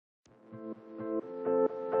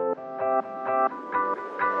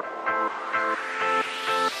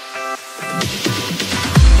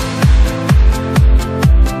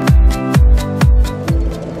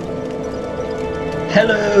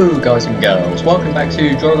guys and girls, welcome back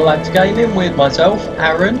to Jollylads Gaming with myself,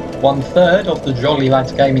 Aaron, 1/3 of the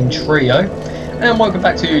Jollylads Gaming trio, and welcome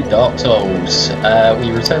back to Dark Souls.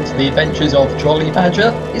 We return to the adventures of Jolly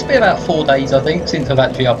Badger. It's been about 4 days, I think, since I've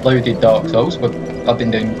actually uploaded Dark Souls, but I've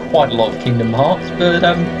been doing quite a lot of Kingdom Hearts,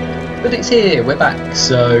 but it's here, we're back,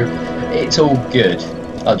 so it's all good.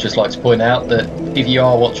 I'd just like to point out that if you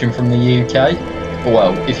are watching from the UK,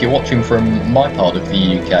 well, if you're watching from my part of the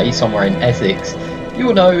UK, somewhere in Essex,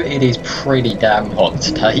 you'll know it is pretty damn hot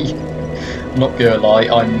today. I'm not gonna lie,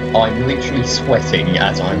 I'm literally sweating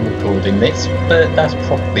as I'm recording this, but that's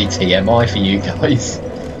probably TMI for you guys.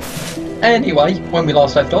 Anyway, when we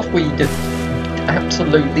last left off, we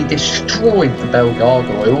absolutely destroyed the Bell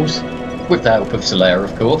Gargoyles, with the help of Solaire,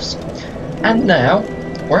 of course. And now,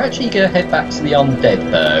 we're actually gonna head back to the Undead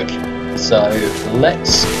Burg. So,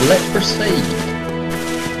 let's proceed.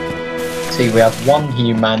 See, we have one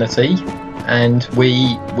humanity, and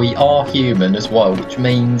we are human as well, which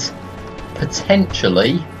means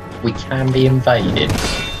potentially we can be invaded.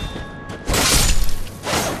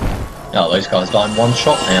 Oh, those guys die in one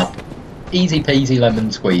shot now. Easy peasy lemon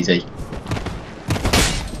squeezy.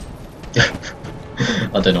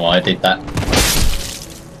 I don't know why I did that.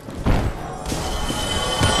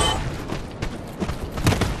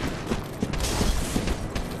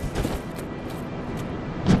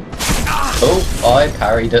 Oh, I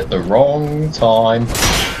parried at the wrong time.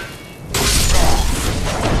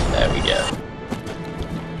 There we go.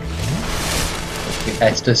 We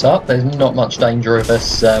Estus up. There's not much danger of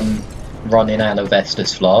us running out of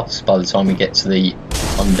Estus flasks by the time we get to the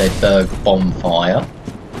Undead Burg bonfire.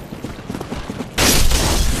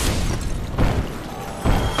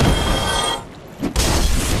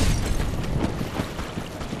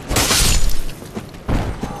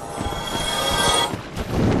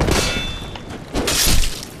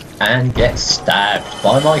 And get stabbed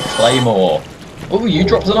by my claymore. Oh, you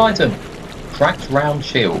dropped an item. Cracked round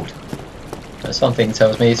shield. Something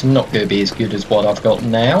tells me it's not going to be as good as what I've got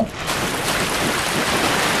now.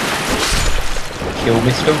 Kill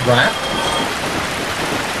Mr. Rat.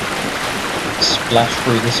 Splash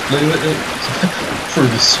through the through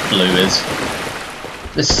the spluers.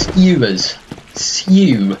 The skewers.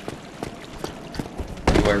 Skew.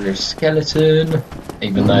 Beware of skeleton.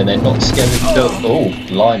 Even though they're not skeletal. Oh,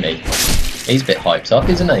 blimey. He's a bit hyped up,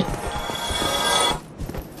 isn't he?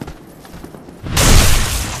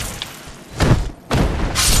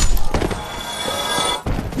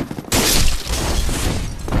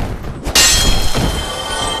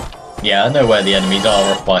 Yeah, I know where the enemies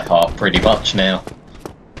are off by heart pretty much now.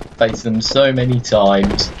 Faced them so many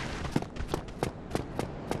times.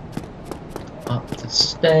 Up the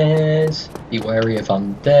stairs. Be wary of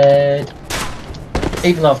undead.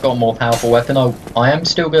 Even though I've got a more powerful weapon, I am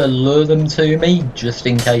still going to lure them to me, just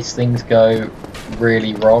in case things go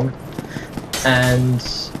really wrong. And...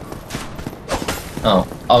 oh,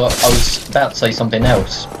 I was about to say something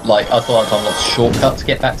else. Like, I thought I'd unlock a shortcut to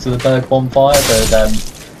get back to the Burg bonfire, but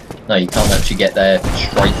no, you can't actually get there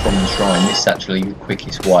straight from the shrine. This is actually the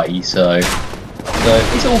quickest way, so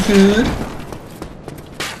it's all good.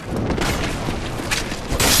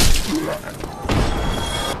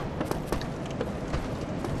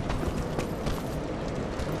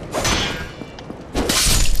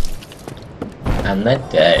 And they're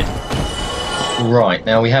dead. Right,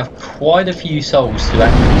 now we have quite a few souls to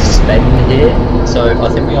actually spend here, so I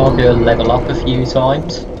think we are going to level up a few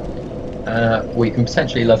times. We can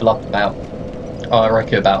potentially level up about, I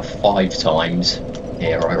reckon, about 5 times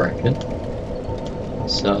here, I reckon.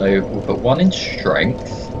 So we'll put 1 in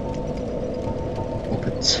strength, we'll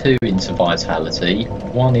put 2 into vitality,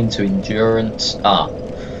 1 into endurance.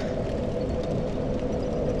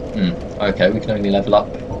 Okay, we can only level up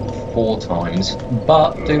 4 times,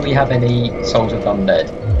 but do we have any Souls of Undead?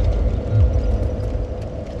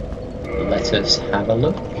 Let us have a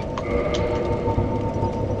look.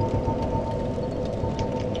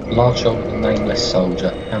 Large shoulder, the nameless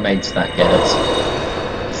soldier. How many does that get us?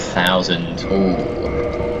 1,000. Ooh.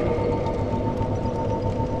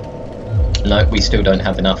 No, we still don't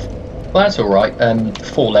have enough. Well, that's alright.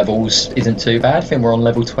 4 levels isn't too bad. I think we're on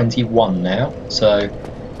level 21 now, so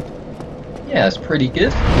yeah, it's pretty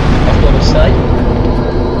good, I've got to say.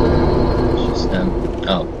 It's just,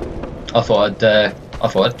 oh, I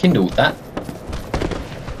thought I'd kindled that.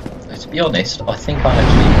 So, to be honest, I think I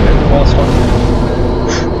actually will whilst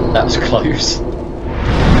I'm... that was close.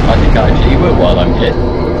 I think I actually will while I'm here.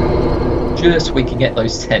 Just so we can get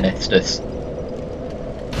those 10 Estus.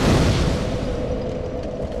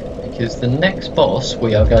 Because the next boss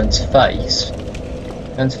we are going to face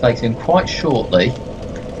him quite shortly.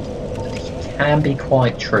 can be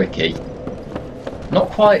quite tricky. Not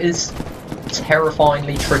quite as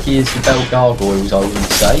terrifyingly tricky as the bell gargoyles, I wouldn't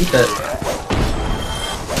say, but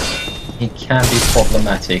it can be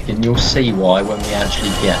problematic, and you'll see why when we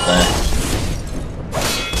actually get there.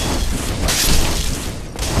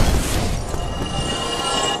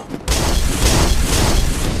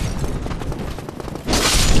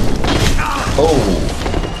 Oh,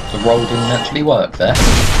 the roll didn't actually work there.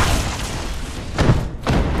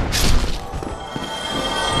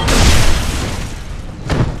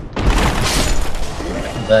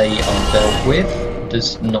 They are dealt with.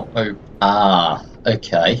 Does not open. Ah,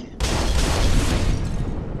 okay.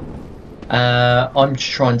 I'm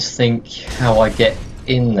just trying to think how I get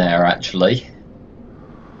in there actually.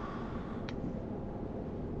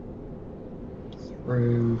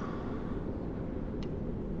 Through.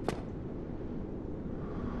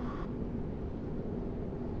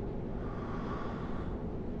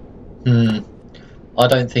 I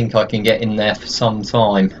don't think I can get in there for some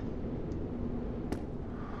time.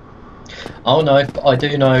 Oh no, I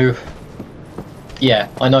do know. Yeah,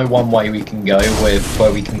 I know one way we can go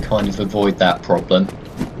where we can kind of avoid that problem.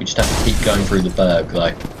 We just have to keep going through the Burg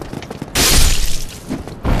though.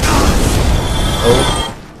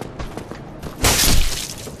 Oh.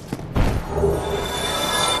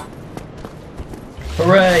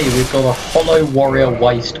 Hooray, we've got a hollow warrior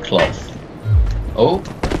waistcloth. Oh,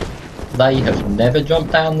 they have never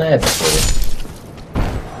jumped down there before.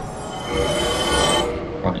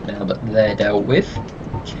 Right, now that they're dealt with,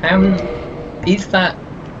 is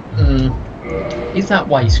that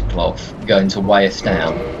waistcloth going to weigh us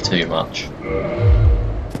down too much?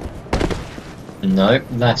 No,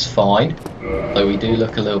 that's fine. Though we do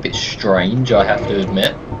look a little bit strange, I have to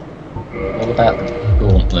admit. What about the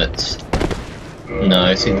gauntlets?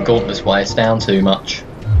 No, see, the gauntlets weigh us down too much.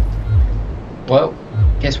 Well,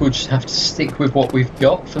 guess we'll just have to stick with what we've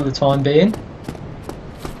got for the time being.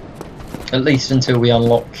 At least until we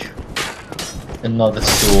unlock another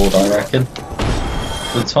sword, I reckon.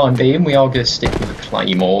 For the time being, we are going to stick with a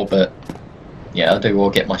claymore, but yeah, I do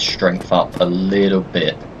want to get my strength up a little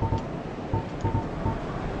bit.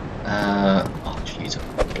 I'll just use a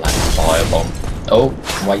black firebomb. Oh,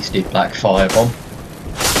 wasted black firebomb.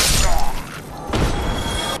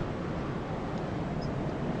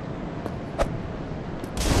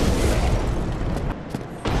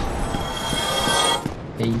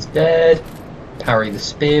 He's dead. Parry the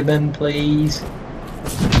spearman, please.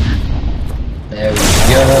 There we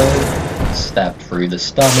go. Stabbed through the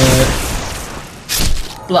stomach.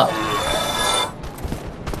 Blood.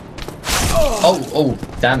 Oh,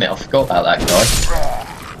 damn it, I forgot about that guy.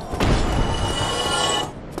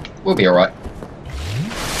 We'll be alright.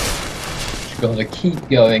 Just gotta keep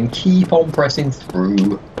going, keep on pressing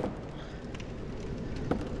through.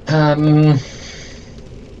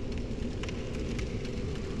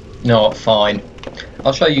 No, fine.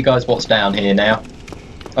 I'll show you guys what's down here now.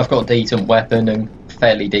 I've got a decent weapon and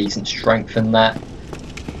fairly decent strength in that.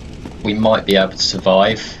 We might be able to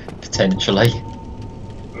survive, potentially.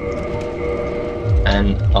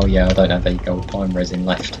 And, oh yeah, I don't have any gold pine resin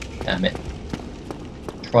left. Damn it.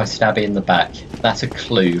 Try stabbing in the back. That's a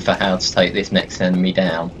clue for how to take this next enemy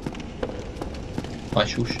down. I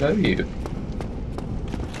shall show you.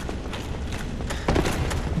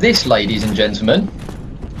 This, ladies and gentlemen,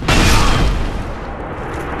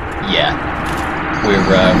 yeah, we're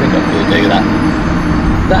not going to do that.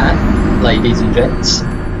 That, ladies and gents,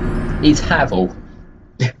 is Havel.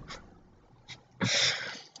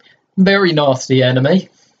 Very nasty enemy.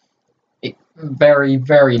 Very,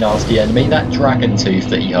 very nasty enemy. That dragon tooth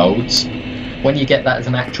that he holds, when you get that as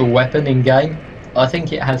an actual weapon in game, I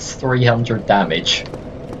think it has 300 damage.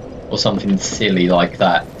 Or something silly like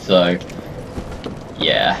that. So,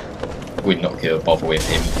 yeah, we're not going to bother with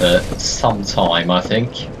him for some time, I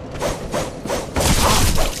think.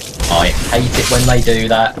 I hate it when they do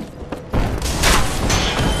that.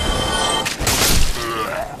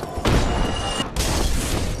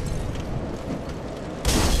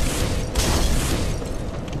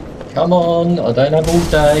 Come on, I don't have all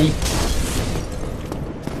day.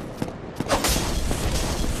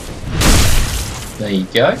 There you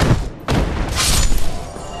go.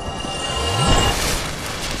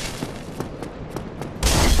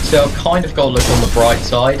 So I've kind of got to look on the bright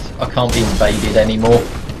side. I can't be invaded anymore.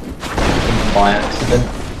 By accident.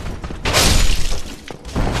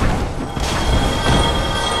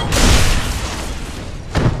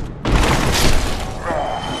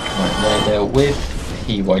 Right, they're dealt with.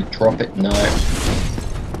 He won't drop it, no.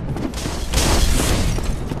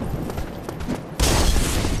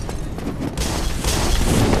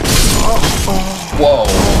 Whoa.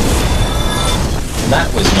 That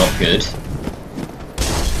was not good.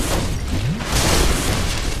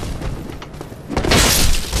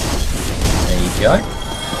 There you go.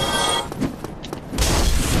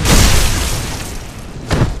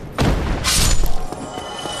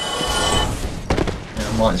 Now,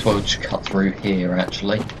 I might as well just cut through here,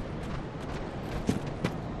 actually.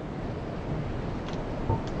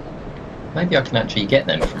 Maybe I can actually get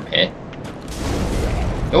them from here.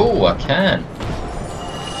 Oh, I can.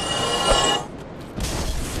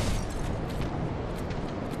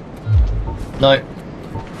 No.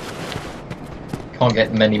 Can't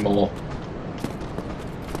get them anymore.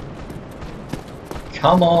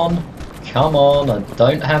 Come on. Come on. I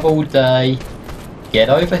don't have all day. Get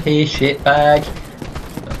over here, shitbag.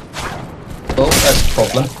 Oh, that's a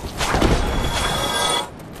problem.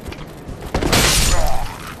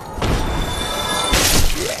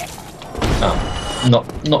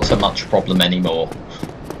 Not so much a problem anymore.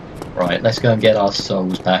 Right, let's go and get our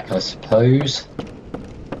souls back, I suppose.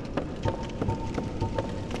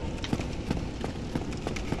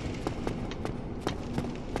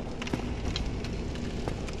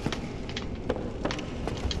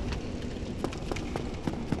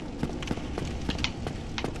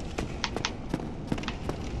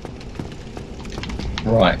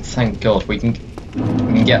 Right, thank God we can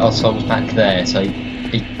get our souls back there, so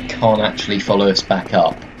he can't actually follow us back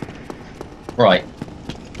up. Right,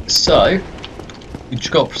 so we've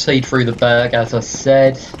just got to proceed through the Burg, as I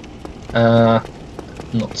said.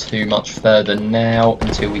 Not too much further now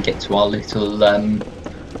until we get to our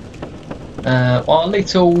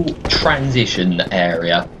little transition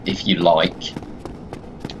area, if you like.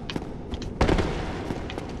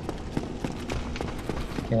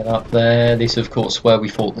 Get up there. This, of course, where we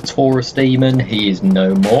fought the Taurus demon. He is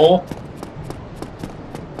no more.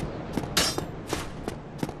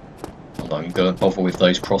 I'm not going to bother with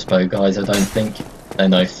those crossbow guys, I don't think. They're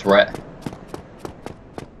no threat.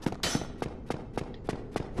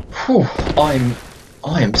 Whew, I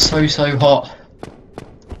am so hot.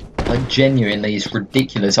 Like, genuinely, it's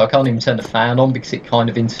ridiculous. I can't even turn the fan on because it kind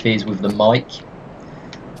of interferes with the mic.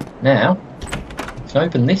 Now, we can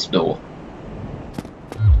open this door.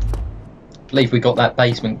 I believe we got that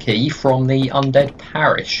basement key from the Undead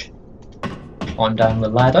Parish. Climb down the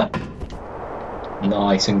ladder.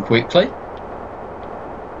 Nice and quickly.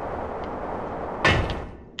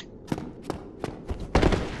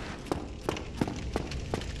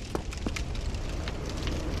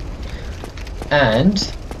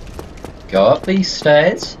 And go up these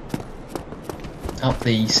stairs, and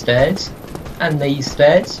these stairs,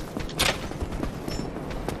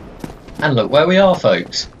 and look where we are,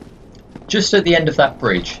 folks. Just at the end of that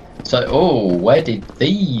bridge. So, oh, where did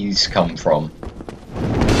these come from?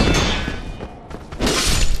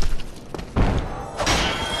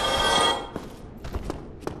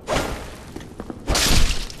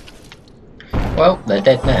 Well, they're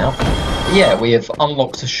dead now. But yeah, we have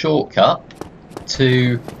unlocked a shortcut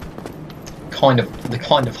to the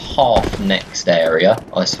kind of half next area,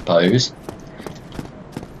 I suppose.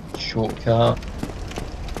 Shortcut.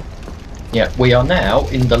 Yeah, we are now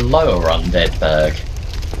in the lower Undead Burg.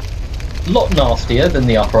 A lot nastier than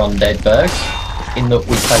the upper Undead Burg, in that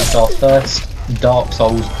we face our first Dark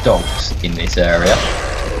Souls dogs in this area.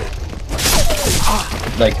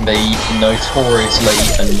 They can be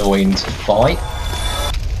notoriously annoying to fight.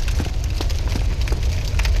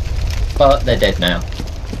 But they're dead now.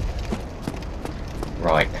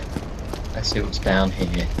 Right, let's see what's down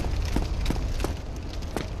here.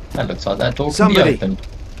 That looks like that door can be opened.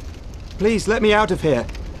 Please let me out of here.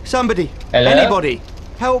 Somebody, hello? Anybody,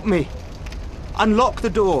 help me. Unlock the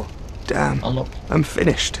door. Damn, Unlock. I'm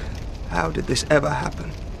finished. How did this ever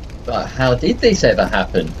happen? But how did this ever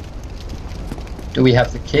happen? Do we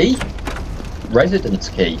have the key? Residence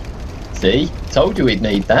key. See? Told you we'd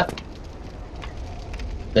need that.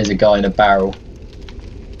 There's a guy in a barrel.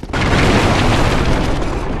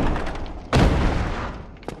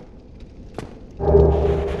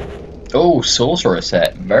 Oh, sorcerer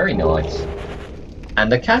set. Very nice.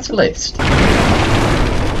 And a catalyst.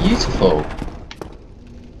 Beautiful.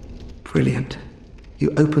 Brilliant.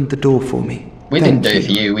 You opened the door for me. We didn't do it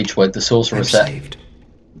for you, we tried the sorcerer set. Saved.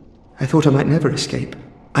 I thought I might never escape.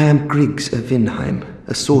 I am Griggs of Vinheim,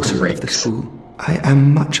 a sorcerer of the school. I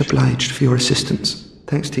am much obliged for your assistance.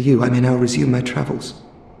 Thanks to you, I may now resume my travels.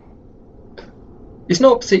 It's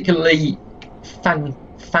not a particularly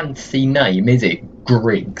fancy name, is it?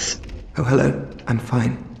 Griggs. Oh, hello. I'm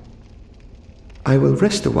fine. I will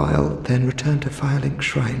rest a while, then return to Firelink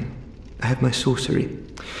Shrine. I have my sorcery.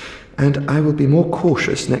 And I will be more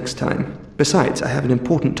cautious next time. Besides, I have an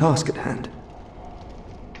important task at hand.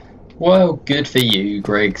 Well, good for you,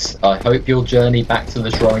 Griggs. I hope your journey back to the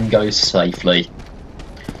shrine goes safely.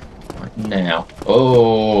 Right now.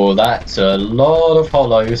 Oh, that's a lot of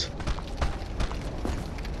hollows.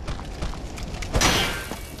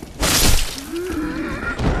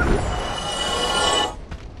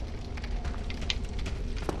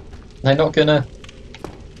 They're not gonna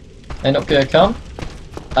come?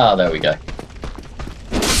 Ah, there we go.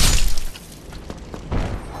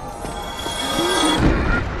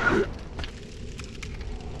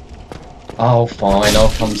 Oh, fine, I'll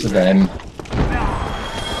come to them.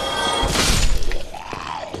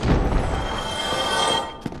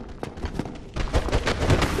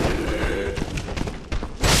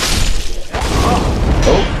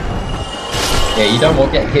 Oh. Yeah, you don't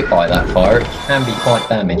want to get hit by that fire. It can be quite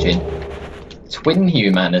damaging. Twin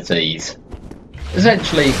humanities.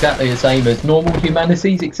 Essentially exactly the same as normal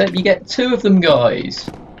humanities, except you get two of them, guys.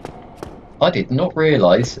 I did not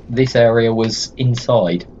realise this area was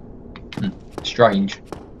inside. Strange.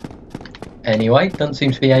 Anyway, doesn't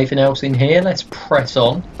seem to be anything else in here. Let's press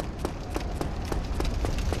on.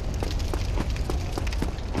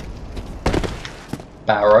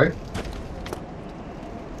 Barrow.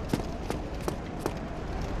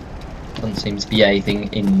 Doesn't seem to be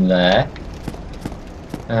anything in there.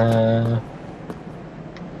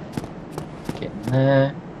 Get in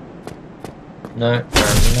there. No,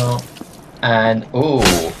 apparently not. And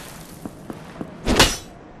oh.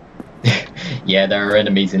 Yeah, there are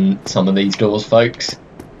enemies in some of these doors, folks.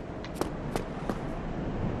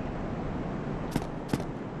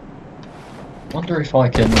 Wonder if I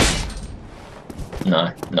can...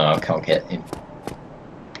 No, I can't get him.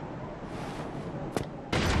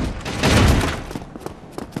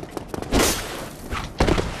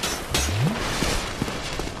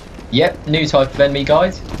 Yep, new type of enemy,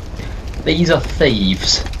 guys. These are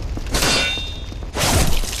thieves.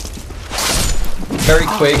 Very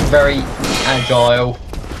quick, very agile,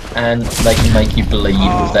 and they can make you bleed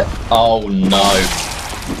with that. Oh no!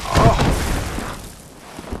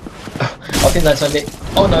 I think that's only.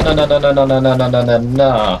 Oh no!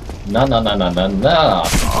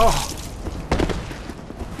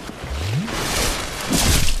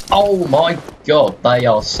 Oh my god! They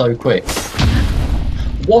are so quick.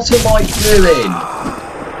 What am I doing?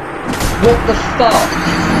 What the fuck?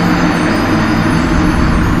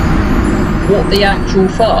 What the actual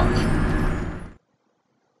fuck?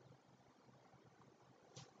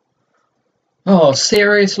 Oh,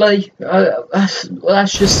 seriously?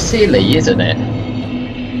 That's just silly, isn't it?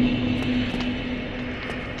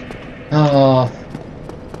 Oh,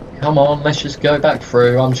 come on, let's just go back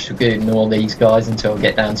through. I'm just going to ignore these guys until I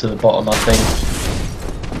get down to the bottom, I think.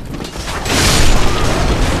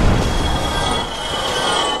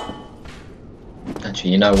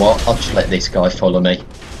 Actually, you know what? I'll just let this guy follow me.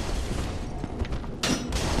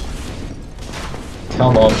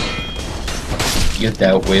 Come on. You're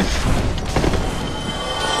dealt with.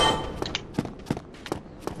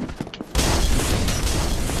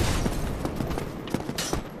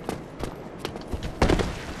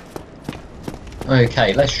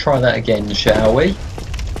 Okay, let's try that again, shall we?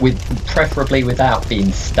 Preferably without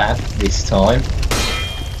being stabbed this time.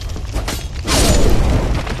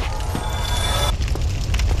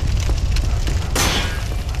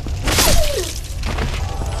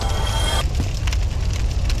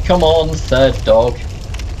 Come on, third dog.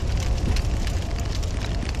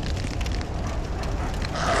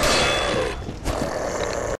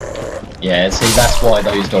 Yeah, see, that's why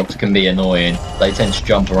those dogs can be annoying. They tend to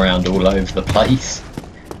jump around all over the place.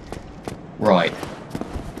 Right.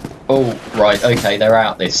 Oh, right, okay, they're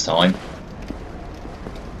out this time.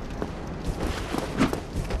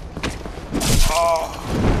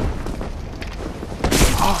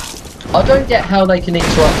 I don't get how they can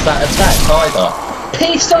interrupt that attack either.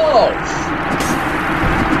 Piss off!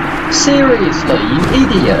 Seriously, you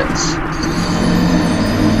idiots!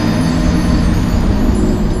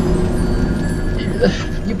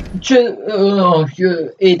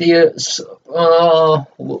 You idiots.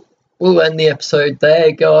 We'll end the episode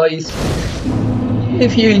there, guys.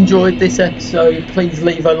 If you enjoyed this episode, please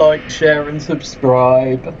leave a like, share and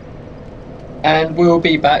subscribe. And we'll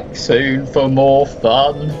be back soon for more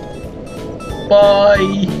fun.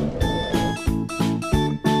 Bye!